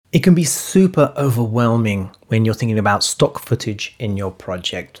It can be super overwhelming when you're thinking about stock footage in your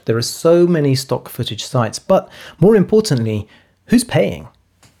project. There are so many stock footage sites, but more importantly, who's paying?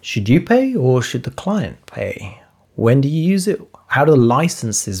 Should you pay or should the client pay? When do you use it? How do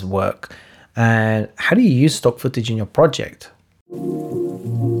licenses work? And how do you use stock footage in your project?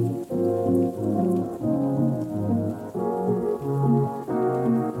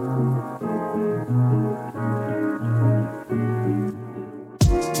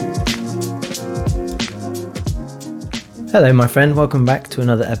 Hello, my friend. Welcome back to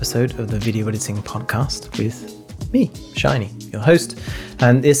another episode of the Video Editing Podcast with me, Shiny, your host.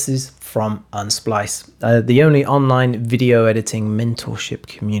 And this is from Unsplice, the only online video editing mentorship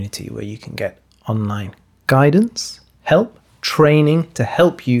community where you can get online guidance, help, training to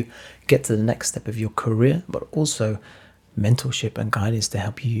help you get to the next step of your career, but also mentorship and guidance to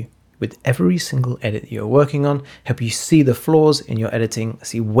help you with every single edit that you're working on, help you see the flaws in your editing,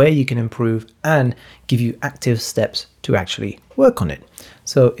 see where you can improve, and give you active steps to actually work on it.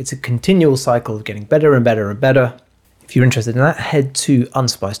 So it's a continual cycle of getting better and better and better. If you're interested in that, head to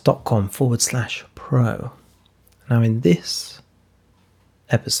unsplice.com/pro. Now in this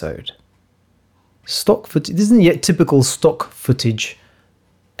episode, stock footage, this isn't yet typical stock footage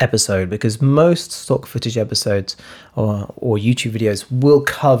episode because most stock footage episodes or YouTube videos will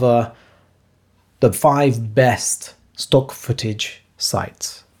cover the 5 best stock footage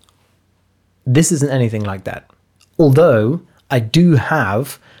sites. This isn't anything like that. Although I do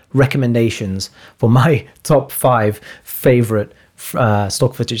have recommendations for my top 5 favorite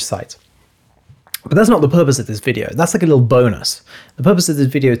stock footage sites. But that's not the purpose of this video. That's like a little bonus. The purpose of this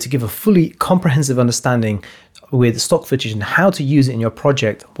video is to give a fully comprehensive understanding with stock footage and how to use it in your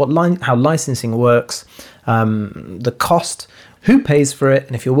project, how licensing works, the cost, who pays for it,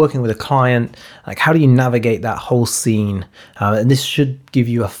 and if you're working with a client, like how do you navigate that whole scene? And this should give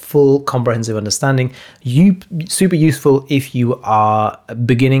you a full comprehensive understanding. Super useful if you are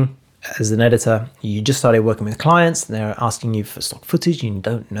beginning as an editor. You just started working with clients and they're asking you for stock footage and you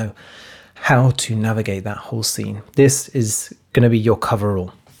don't know how to navigate that whole scene. This is going to be your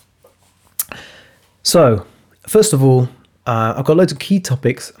coverall. So, first of all, I've got loads of key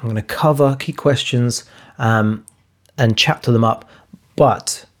topics. I'm going to cover key questions and chapter them up.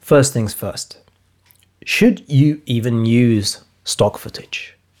 But first things first, should you even use stock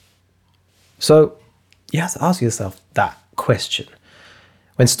footage? So you have to ask yourself that question.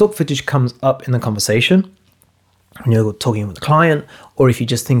 When stock footage comes up in the conversation, when you're talking with a client, or if you're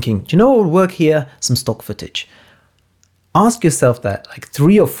just thinking, do you know what would work here? Some stock footage. Ask yourself that like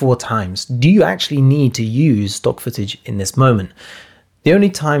 3 or 4 times. Do you actually need to use stock footage in this moment? The only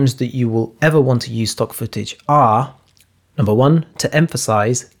times that you will ever want to use stock footage are, number 1, to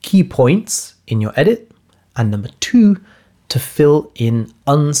emphasize key points in your edit, and number 2, to fill in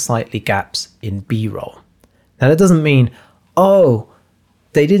unsightly gaps in B-roll. Now that doesn't mean, oh,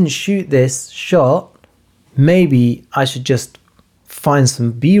 they didn't shoot this shot, maybe I should just find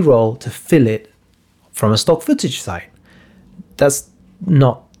some B-roll to fill it from a stock footage site. That's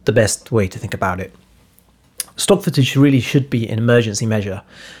not the best way to think about it. Stock footage really should be an emergency measure.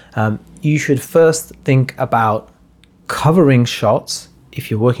 You should first think about covering shots.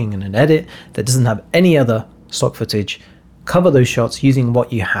 If you're working in an edit that doesn't have any other stock footage, cover those shots using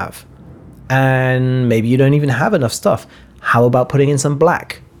what you have. And maybe you don't even have enough stuff. How about putting in some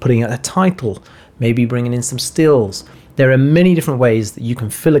black, putting in a title, maybe bringing in some stills? There are many different ways that you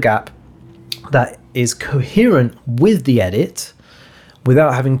can fill a gap that is coherent with the edit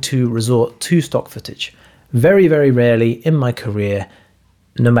without having to resort to stock footage. Very, very rarely in my career,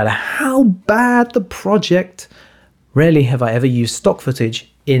 no matter how bad the project, rarely have I ever used stock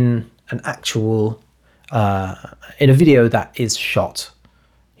footage in an actual, in a video that is shot.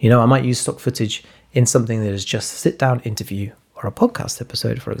 You know, I might use stock footage in something that is just a sit-down interview or a podcast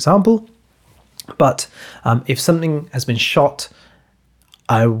episode, for example. But if something has been shot,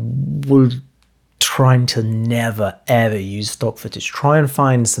 I would try to never ever use stock footage. Try and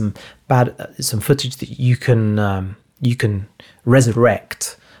find some footage that you can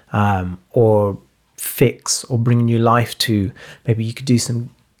resurrect or fix or bring new life to. Maybe you could do some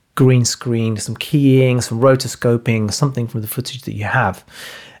green screen, some keying, some rotoscoping, something from the footage that you have.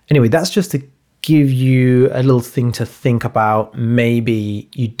 Anyway, that's just to give you a little thing to think about. Maybe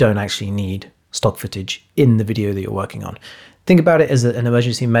you don't actually need stock footage in the video that you're working on. Think about it as an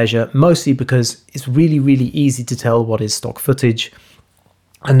emergency measure, mostly because it's really, really easy to tell what is stock footage.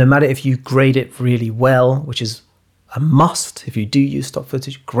 And no matter if you grade it really well, which is a must if you do use stock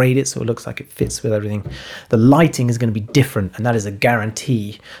footage, grade it so it looks like it fits with everything. The lighting is going to be different, and that is a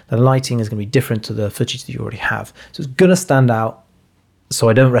guarantee. The lighting is going to be different to the footage that you already have. So it's going to stand out So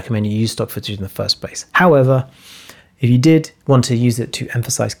I don't recommend you use stock footage in the first place. However, if you did want to use it to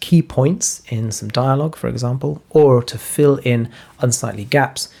emphasize key points in some dialogue, for example, or to fill in unsightly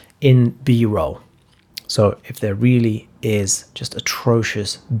gaps in B-roll. So if there really is just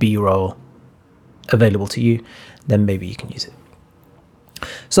atrocious B-roll available to you, then maybe you can use it.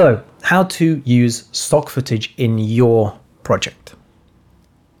 So how to use stock footage in your project.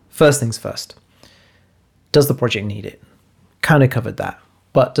 First things first, does the project need it? Kind of covered that,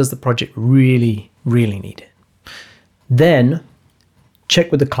 but does the project really need it? Then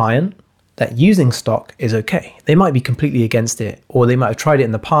check with the client that using stock is okay. They might be completely against it, or they might have tried it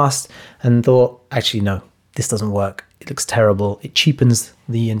in the past and thought, actually, no, this doesn't work. It looks terrible. It cheapens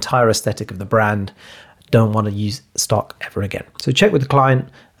the entire aesthetic of the brand. Don't want to use stock ever again. So check with the client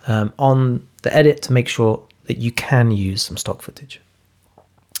on the edit to make sure that you can use some stock footage.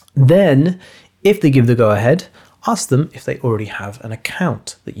 Then, if they give the go ahead, ask them if they already have an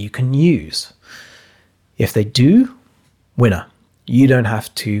account that you can use. If they do, winner. You don't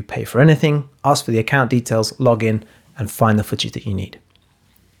have to pay for anything. Ask for the account details, log in, and find the footage that you need.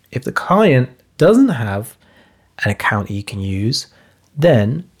 If the client doesn't have an account that you can use,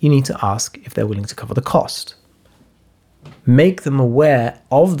 then you need to ask if they're willing to cover the cost. Make them aware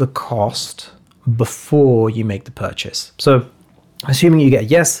of the cost before you make the purchase. So assuming you get a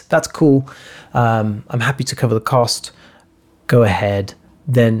yes, that's cool. I'm happy to cover the cost. Go ahead,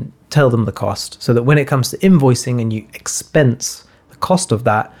 then tell them the cost so that when it comes to invoicing and you expense the cost of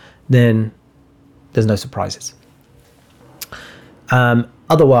that, then there's no surprises.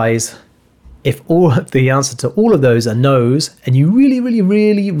 Otherwise, if the answer to all of those are no's and you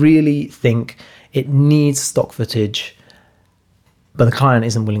really think it needs stock footage, but the client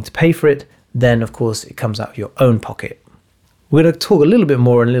isn't willing to pay for it, then of course it comes out of your own pocket. We're going to talk a little bit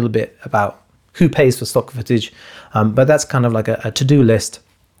more in a little bit about who pays for stock footage, but that's kind of like a to-do list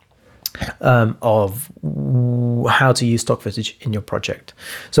of how to use stock footage in your project.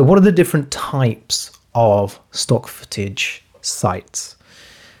 So what are the different types of stock footage sites?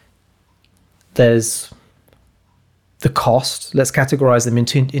 There's the cost. Let's categorize them in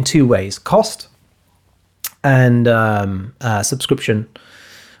two ways: cost and subscription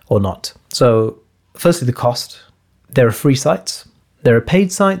or not. So firstly, the cost. There are free sites, there are paid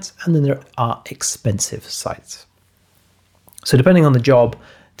sites, and then there are expensive sites. So depending on the job,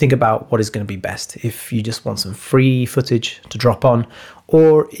 think about what is going to be best. If you just want some free footage to drop on,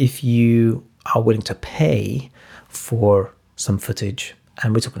 or if you are willing to pay for some footage,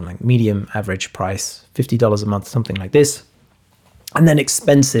 and we're talking like medium average price, $50 a month, something like this. And then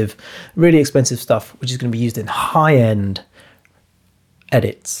expensive, really expensive stuff, which is going to be used in high-end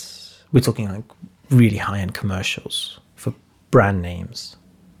edits. We're talking like really high-end commercials for brand names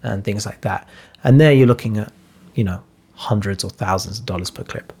and things like that. And there you're looking at, hundreds or thousands of dollars per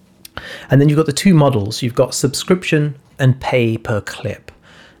clip. And then you've got the two models. You've got subscription and pay per clip.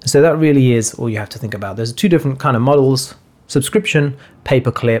 And so that really is all you have to think about. There's two different kind of models: subscription, pay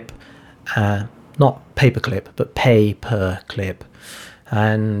per clip, not pay per clip, but pay per clip.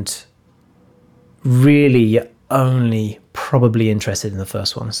 And really you're only probably interested in the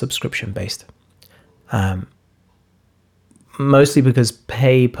first one, subscription based. Mostly because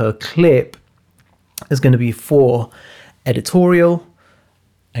pay per clip is going to be for editorial,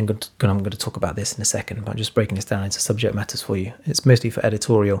 and I'm going to talk about this in a second, but I'm just breaking this down into subject matters for you. It's mostly for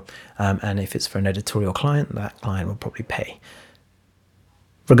editorial, and if it's for an editorial client, that client will probably pay.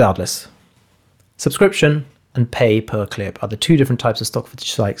 Regardless, subscription and pay per clip are the two different types of stock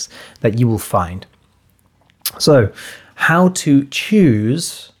footage sites that you will find. So how to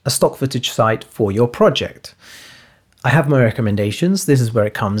choose a stock footage site for your project. I have my recommendations. This is where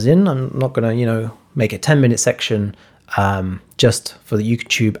it comes in. I'm not going to, make a 10-minute section just for the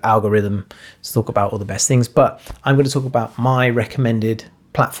YouTube algorithm to talk about all the best things, but I'm going to talk about my recommended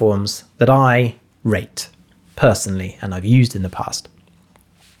platforms that I rate personally and I've used in the past.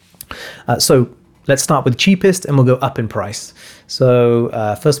 So let's start with the cheapest and we'll go up in price. So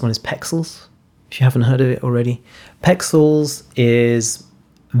first one is Pexels, if you haven't heard of it already. Pexels is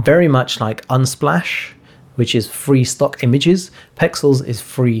very much like Unsplash, which is free stock images. Pexels is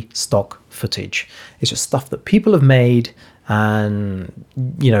free stock footage. It's just stuff that people have made and,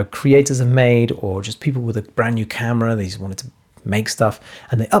 creators have made, or just people with a brand new camera, they just wanted to make stuff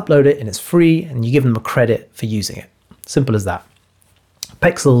and they upload it and it's free and you give them a credit for using it. Simple as that.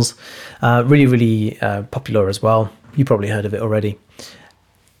 Pexels, really popular as well. You probably heard of it already.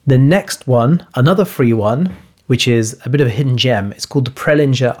 The next one, another free one, which is a bit of a hidden gem. It's called the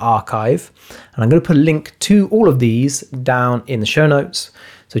Prelinger Archive. And I'm going to put a link to all of these down in the show notes.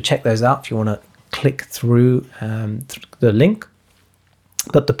 So check those out if you want to click through the link.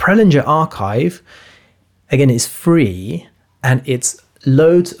 But the Prelinger archive, again, is free, and it's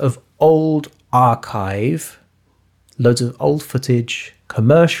loads of old archive, loads of old footage,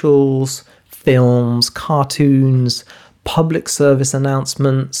 commercials, films, cartoons, public service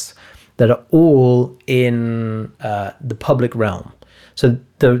announcements that are all in the public realm. So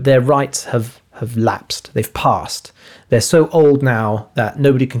their rights have lapsed, they've passed. They're so old now that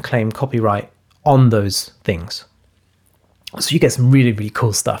nobody can claim copyright on those things. So you get some really, really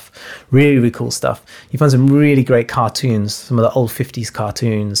cool stuff. Really, really cool stuff. You find some really great cartoons, some of the old 50s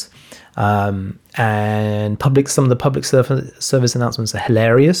cartoons. And some of the public service announcements are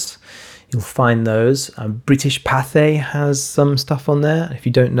hilarious. You'll find those. British Pathé has some stuff on there. If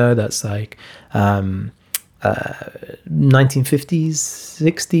you don't know, that's like 1950s,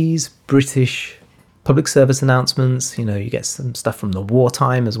 60s British public service announcements. You know, you get some stuff from the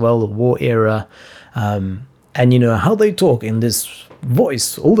wartime as well, the war era. And you know how they talk in this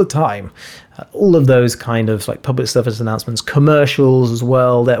voice all the time. All of those kind of like public service announcements, commercials as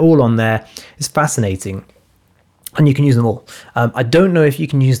well, they're all on there. It's fascinating. And you can use them all. I don't know if you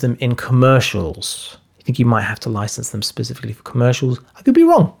can use them in commercials. I think you might have to license them specifically for commercials. I could be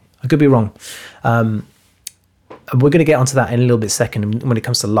wrong. We're going to get onto that in a little bit second when it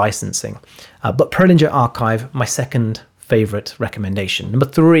comes to licensing. But Prelinger Archive, my second favorite recommendation. Number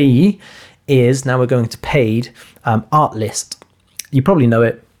 3 is, now we're going to paid, Artlist. You probably know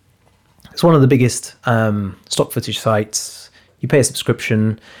it. It's one of the biggest stock footage sites. You pay a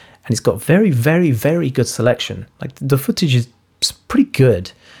subscription, and it's got very, very, very good selection. Like, the footage is pretty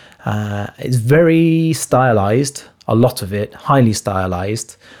good. It's very stylized, a lot of it, highly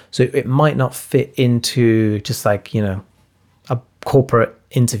stylized. So it might not fit into just like, you know, a corporate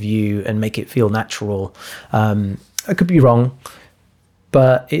interview and make it feel natural. I could be wrong,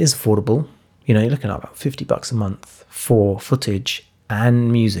 but it is affordable. You know, you're looking at about $50 a month for footage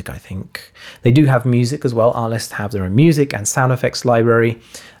and music, I think. They do have music as well. Artlist have their own music and sound effects library,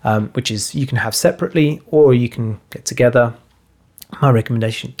 which is you can have separately or you can get together. My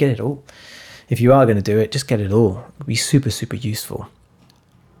recommendation, get it all. If you are going to do it, just get it all. It'll be super, super useful.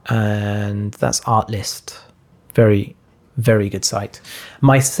 And that's Artlist. Very, very good site.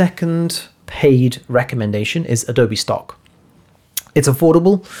 My second paid recommendation is Adobe Stock. It's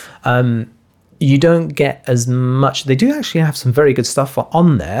affordable. You don't get as much. They do actually have some very good stuff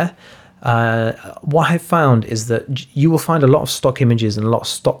on there. What I've found is that you will find a lot of stock images and a lot of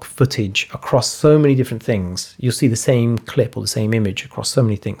stock footage across so many different things. You'll see the same clip or the same image across so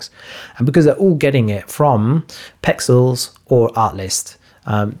many things. And because they're all getting it from Pexels or Artlist,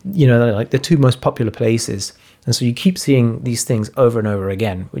 you know, they're like the two most popular places. And so you keep seeing these things over and over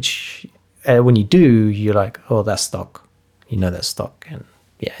again, which when you do, you're like, oh, that's stock. You know that's stock. And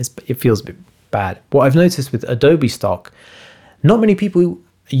yeah, it feels a bit bad. What I've noticed with Adobe Stock, not many people are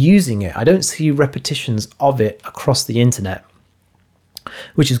using it. I don't see repetitions of it across the internet,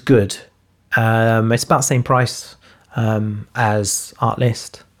 which is good. It's about the same price as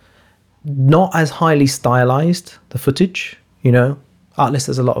Artlist. Not as highly stylized, the footage, you know. Artlist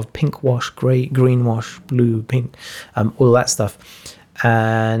has a lot of pink wash, green wash, blue, pink, all that stuff.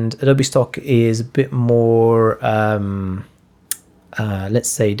 And Adobe Stock is a bit more, let's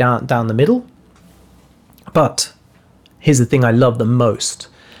say, down the middle. But here's the thing I love the most.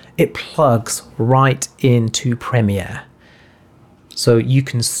 It plugs right into Premiere. So you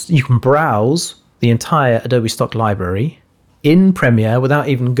can browse the entire Adobe Stock library in Premiere without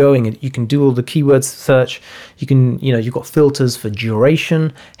even going. You can do all the keywords search. You can, you know, you've got filters for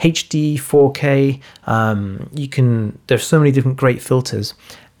duration, HD, 4K. There's so many different great filters,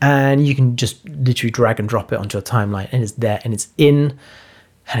 and you can just literally drag and drop it onto a timeline, and it's there, and it's in,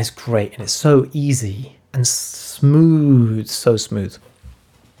 and it's great, and it's so easy and smooth, so smooth.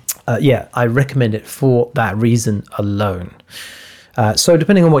 Yeah, I recommend it for that reason alone. So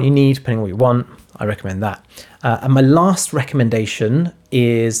depending on what you need, depending on what you want, I recommend that. And my last recommendation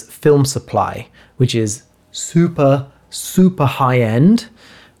is Film Supply, which is super, super high end.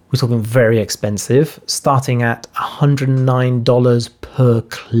 We're talking very expensive, starting at $109 per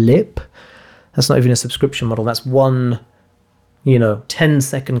clip. That's not even a subscription model. That's one,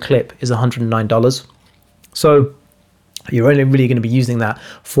 10-second clip is $109. So you're only really going to be using that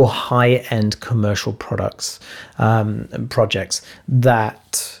for high-end commercial products and projects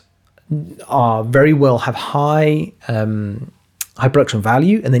that are very well, have high production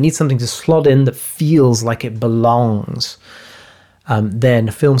value, and they need something to slot in that feels like it belongs. Then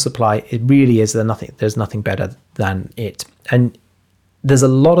Film Supply, it really is, there's nothing better than it. And there's a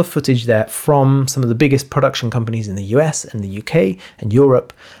lot of footage there from some of the biggest production companies in the US and the UK and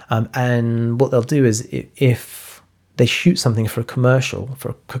Europe. And what they'll do is, if they shoot something for a commercial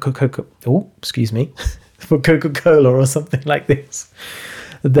for Coca-Cola, for Coca-Cola or something like this,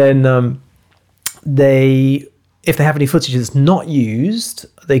 then if they have any footage that's not used,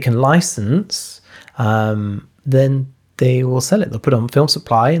 they can license, then they will sell it. They'll put it on Film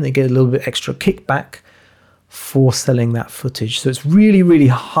Supply and they get a little bit extra kickback for selling that footage. So it's really, really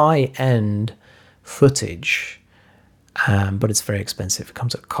high-end footage, but it's very expensive. It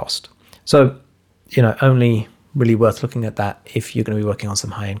comes at a cost. So, only really worth looking at that if you're going to be working on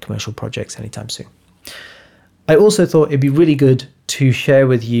some high-end commercial projects anytime soon. I also thought it'd be really good to share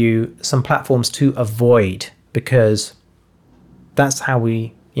with you some platforms to avoid, because that's how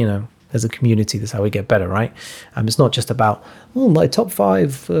we, as a community, that's how we get better, right? It's not just about, my top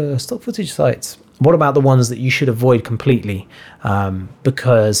 5 stock footage sites. What about the ones that you should avoid completely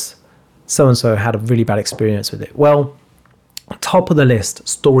because so-and-so had a really bad experience with it? Well, top of the list,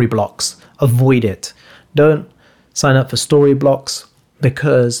 Storyblocks. Avoid it. Don't sign up for Storyblocks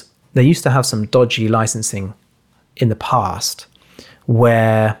because they used to have some dodgy licensing in the past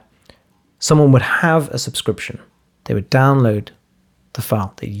where someone would have a subscription. They would download the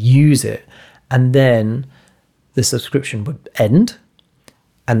file, they'd use it, and then the subscription would end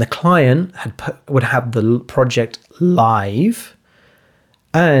and the client would have the project live,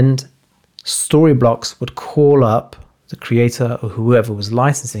 and Storyblocks would call up the creator or whoever was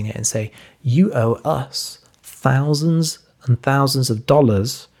licensing it and say, you owe us thousands and thousands of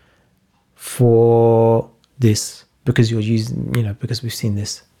dollars for this because you're using, because we've seen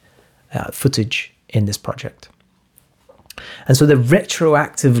this footage in this project. And so they're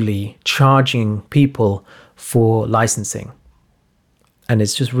retroactively charging people for licensing. And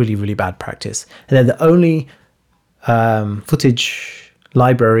it's just really, really bad practice. And they're the only footage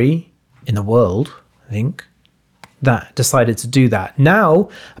library in the world, I think, that decided to do that. Now,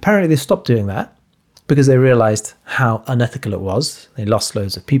 apparently they stopped doing that because they realized how unethical it was. They lost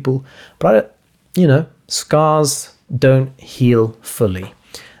loads of people. But, scars don't heal fully.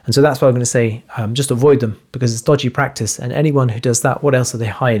 And so that's why I'm going to say, just avoid them because it's dodgy practice. And anyone who does that, what else are they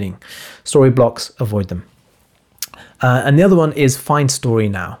hiding? Storyblocks, avoid them. And the other one is Find Story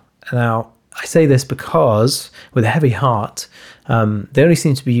Now. Now, I say this because with a heavy heart, they only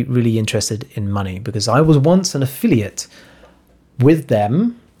seem to be really interested in money, because I was once an affiliate with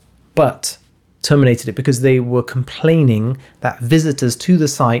them, but terminated it because they were complaining that visitors to the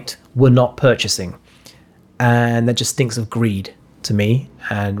site were not purchasing. And that just stinks of greed to me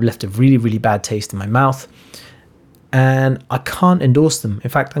and left a really, really bad taste in my mouth. And I can't endorse them.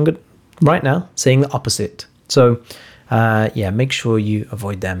 In fact, I'm good right now saying the opposite. So make sure you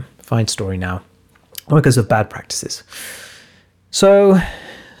avoid them. Find Story Now because of bad practices. So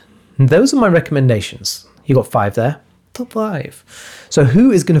those are my recommendations. You got 5 there. Top 5. So who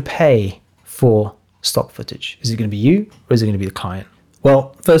is going to pay for stock footage? Is it going to be you or is it going to be the client?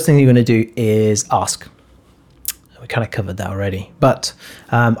 Well, first thing you're going to do is ask. We kind of covered that already, but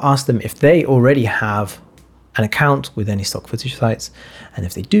ask them if they already have an account with any stock footage sites. And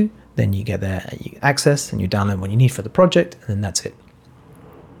if they do, then you get their access and you download what you need for the project, and then that's it.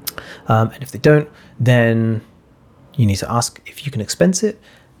 And if they don't, then you need to ask if you can expense it.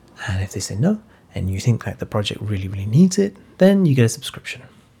 And if they say no, and you think that the project really, really needs it, then you get a subscription.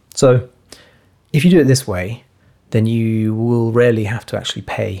 So if you do it this way, then you will rarely have to actually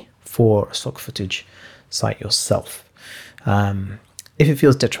pay for a stock footage site yourself. If it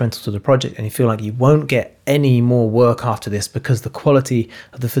feels detrimental to the project and you feel like you won't get any more work after this because the quality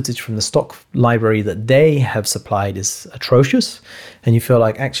of the footage from the stock library that they have supplied is atrocious, and you feel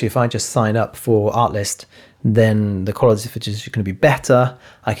like, actually, if I just sign up for Artlist, then the quality of footage is going to be better.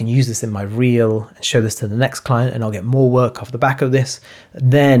 I can use this in my reel and show this to the next client and I'll get more work off the back of this.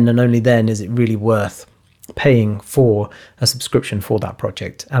 Then and only then is it really worth paying for a subscription for that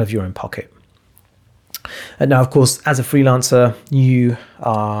project out of your own pocket. And now, of course, as a freelancer, you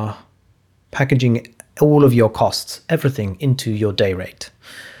are packaging all of your costs, everything, into your day rate,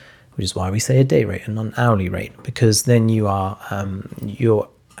 which is why we say a day rate and not an hourly rate, because then you are you're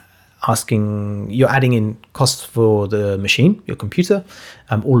adding in costs for the machine, your computer,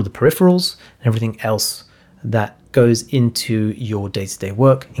 all of the peripherals and everything else that goes into your day-to-day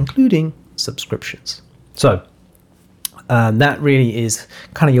work, including subscriptions. So that really is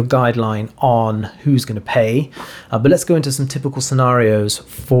kind of your guideline on who's going to pay. But let's go into some typical scenarios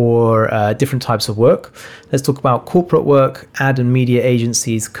for different types of work. Let's talk about corporate work, ad and media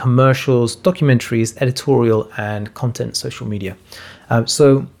agencies, commercials, documentaries, editorial, and content social media.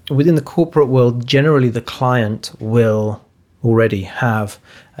 So within the corporate world, generally the client will already have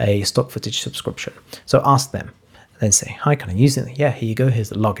a stock footage subscription. So ask them, then say, hi, can I use it? Yeah, here you go. Here's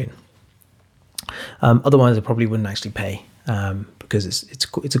the login. Otherwise, I probably wouldn't actually pay, because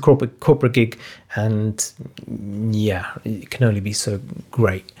it's a corporate gig, and yeah, it can only be so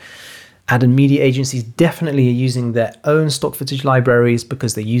great. Ad and media agencies definitely are using their own stock footage libraries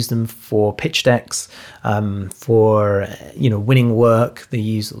because they use them for pitch decks, for winning work. They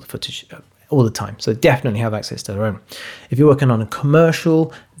use all the footage all the time, so definitely have access to their own. If you're working on a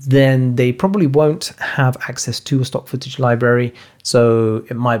commercial, then they probably won't have access to a stock footage library, so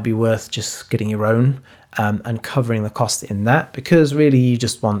it might be worth just getting your own, and covering the cost in that, because really you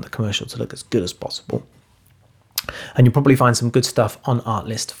just want the commercial to look as good as possible. And you'll probably find some good stuff on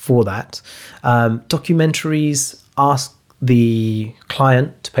Artlist for that. Documentaries, ask the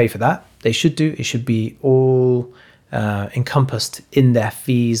client to pay for that. They should do. It should be all encompassed in their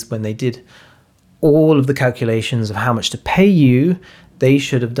fees. When they did all of the calculations of how much to pay you, they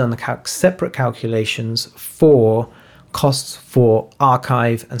should have done the separate calculations for costs for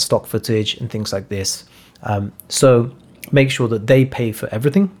archive and stock footage and things like this. So make sure that they pay for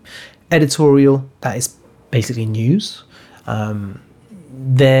everything. Editorial, that is basically news.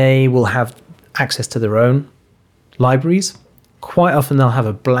 They will have access to their own libraries. Quite often they'll have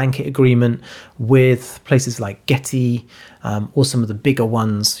a blanket agreement with places like Getty, or some of the bigger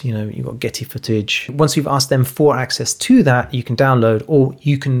ones. You've got Getty Footage. Once you've asked them for access to that, you can download, or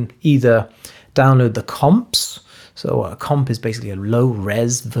you can either download the comps. So a comp is basically a low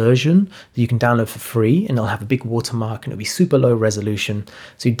res version that you can download for free, and it'll have a big watermark and it'll be super low resolution.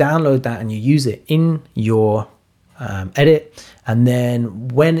 So you download that and you use it in your edit. And then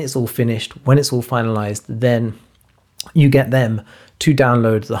when it's all finished, when it's all finalized, then you get them to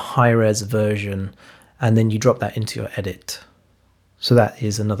download the high res version, and then you drop that into your edit. So that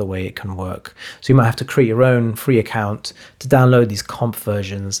is another way it can work. So you might have to create your own free account to download these comp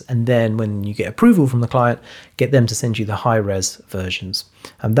versions, and then when you get approval from the client, get them to send you the high res versions.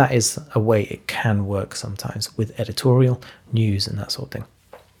 And that is a way it can work sometimes with editorial, news, and that sort of thing.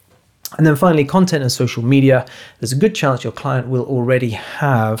 And then finally, content and social media. There's a good chance your client will already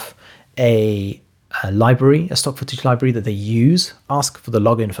have a library, a stock footage library that they use. Ask for the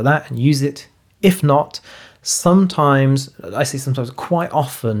login for that and use it. If not, sometimes, I say sometimes, quite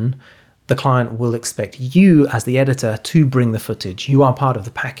often, the client will expect you as the editor to bring the footage. You are part of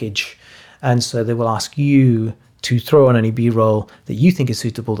the package, and so they will ask you to throw on any B-roll that you think is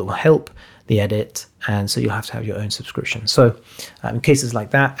suitable that will help the edit, and so you'll have to have your own subscription. So in cases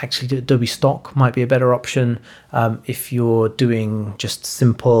like that, actually Adobe Stock might be a better option. If you're doing just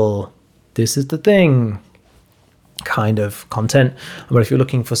simple, this is the thing kind of content, but if you're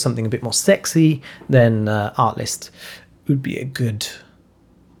looking for something a bit more sexy, then Artlist would be a good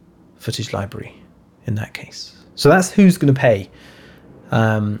footage library in that case. So that's who's going to pay.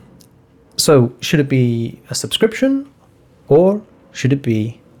 So should it be a subscription, or should it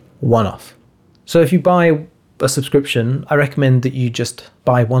be one-off? So if you buy a subscription, I recommend that you just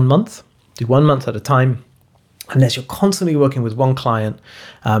buy 1 month, do 1 month at a time, unless you're constantly working with one client,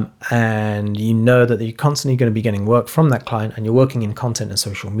 and you know that you're constantly going to be getting work from that client, and you're working in content and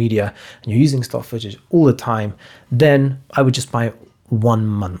social media, and you're using stock footage all the time, then I would just buy 1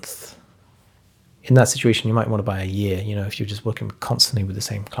 month. In that situation, you might want to buy a year, if you're just working constantly with the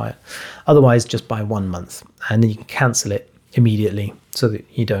same client. Otherwise, just buy 1 month, and then you can cancel it immediately so that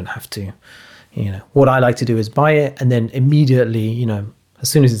you don't have to, What I like to do is buy it, and then immediately, as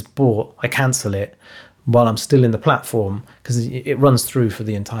soon as it's bought, I cancel it while I'm still in the platform, because it runs through for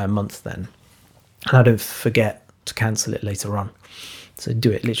the entire month then. And I don't forget to cancel it later on. So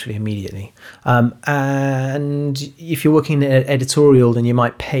do it literally immediately. And if you're working in editorial, then you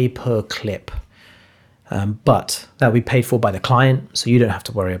might pay per clip. But that'll be paid for by the client, so you don't have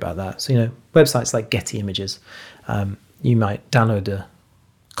to worry about that. So, websites like Getty Images, you might download a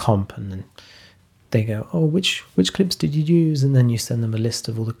comp, and then they go, oh, which clips did you use? And then you send them a list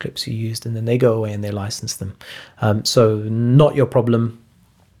of all the clips you used, and then they go away and they license them. So not your problem.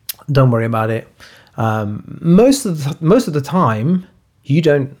 Don't worry about it. Most of the time, you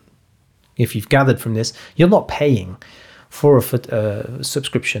don't. If you've gathered from this, you're not paying for a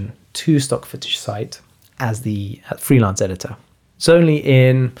subscription to Stock Footage Site as the freelance editor. It's only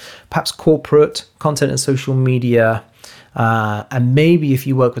in perhaps corporate content and social media, and maybe if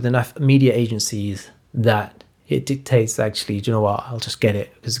you work with enough media agencies that it dictates, actually, do you know what, I'll just get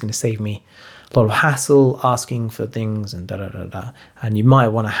it because it's going to save me a lot of hassle asking for things and da-da-da-da. And you might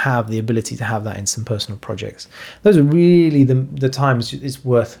want to have the ability to have that in some personal projects. Those are really the times it's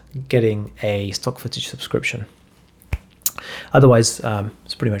worth getting a stock footage subscription. Otherwise,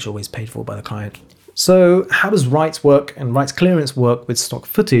 it's pretty much always paid for by the client. So how does rights work and rights clearance work with stock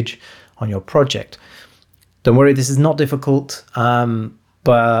footage on your project? Don't worry, this is not difficult.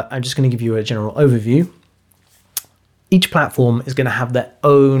 but I'm just going to give you a general overview. Each platform is going to have their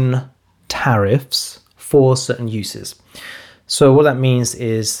own tariffs for certain uses. So what that means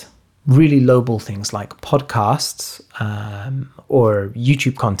is really lowball things like podcasts or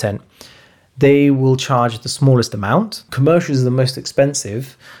YouTube content. They will charge the smallest amount. Commercials are the most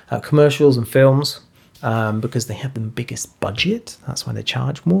expensive. Commercials and films, because they have the biggest budget. That's why they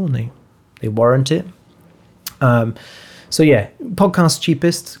charge more and they warrant it. So yeah, podcasts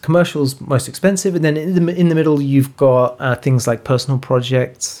cheapest, commercials most expensive, and then in the middle you've got things like personal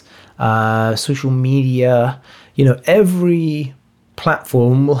projects, social media. Every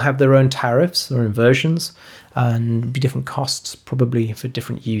platform will have their own tariffs or inversions and be different costs probably for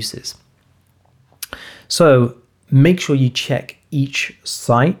different uses. So make sure you check each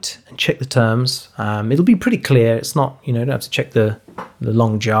site and check the terms. It'll be pretty clear. It's not, you don't have to check the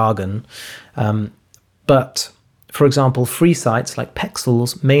long jargon. But for example, free sites like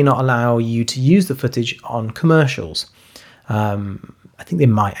Pexels may not allow you to use the footage on commercials. I think they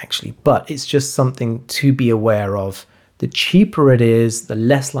might actually, but it's just something to be aware of. The cheaper it is, the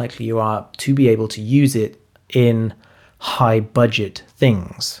less likely you are to be able to use it in high budget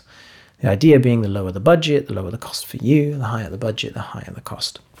things. The idea being the lower the budget, the lower the cost for you, the higher the budget, the higher the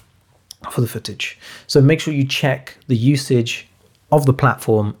cost for the footage. So make sure you check the usage of the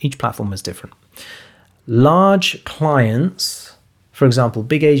platform. Each platform is different. Large clients, for example,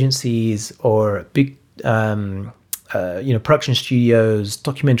 big agencies or big production studios,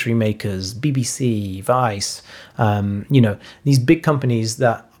 documentary makers, BBC, Vice, these big companies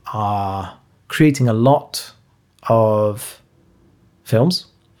that are creating a lot of films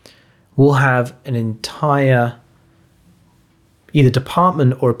will have an entire either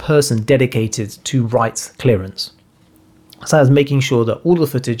department or a person dedicated to rights clearance. So that's making sure that all the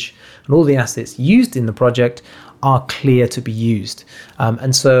footage and all the assets used in the project are clear to be used.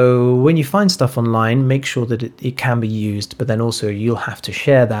 And so when you find stuff online, make sure that it can be used, but then also you'll have to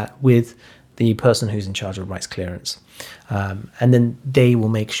share that with the person who's in charge of rights clearance. And then they will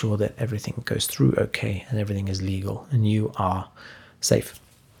make sure that everything goes through okay and everything is legal and you are safe.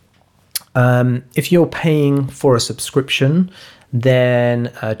 If you're paying for a subscription,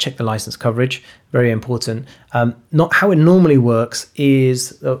 then check the license coverage. Very important. Not how it normally works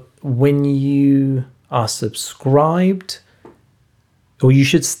is when you are subscribed, or you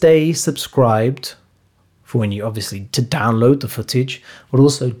should stay subscribed for when you obviously to download the footage, but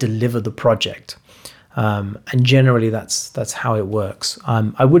also deliver the project. And generally that's how it works.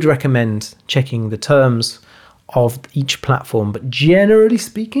 I would recommend checking the terms of each platform, but generally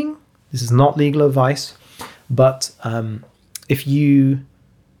speaking, this is not legal advice, but if you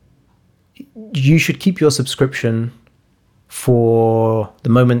should keep your subscription for the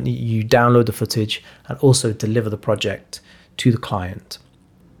moment that you download the footage and also deliver the project to the client.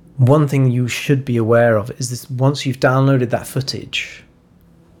 One thing you should be aware of is this: once you've downloaded that footage,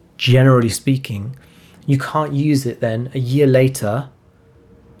 generally speaking, you can't use it then a year later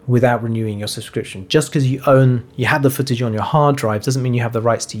without renewing your subscription. Just because you have the footage on your hard drive doesn't mean you have the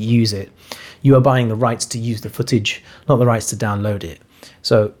rights to use it. You are buying the rights to use the footage, not the rights to download it.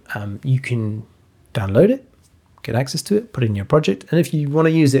 So you can download it, get access to it, put it in your project. And if you want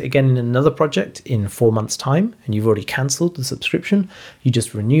to use it again in another project in 4 months' time, and you've already cancelled the subscription, you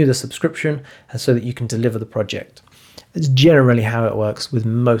just renew the subscription and so that you can deliver the project. It's generally how it works with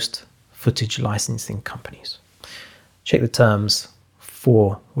most footage licensing companies. Check the terms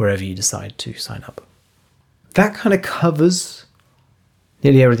for wherever you decide to sign up. That kind of covers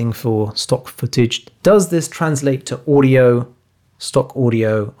nearly everything for stock footage. Does this translate to audio, stock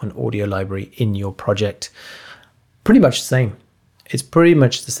audio, and audio library in your project? Pretty much the same. It's pretty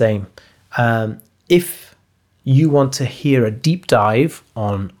much the same. If you want to hear a deep dive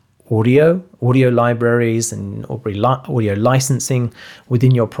on audio libraries and audio licensing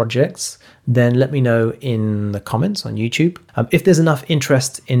within your projects, then let me know in the comments on YouTube. If there's enough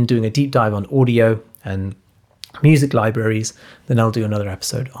interest in doing a deep dive on audio and music libraries, then I'll do another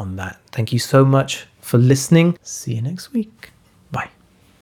episode on that. Thank you so much for listening. See you next week.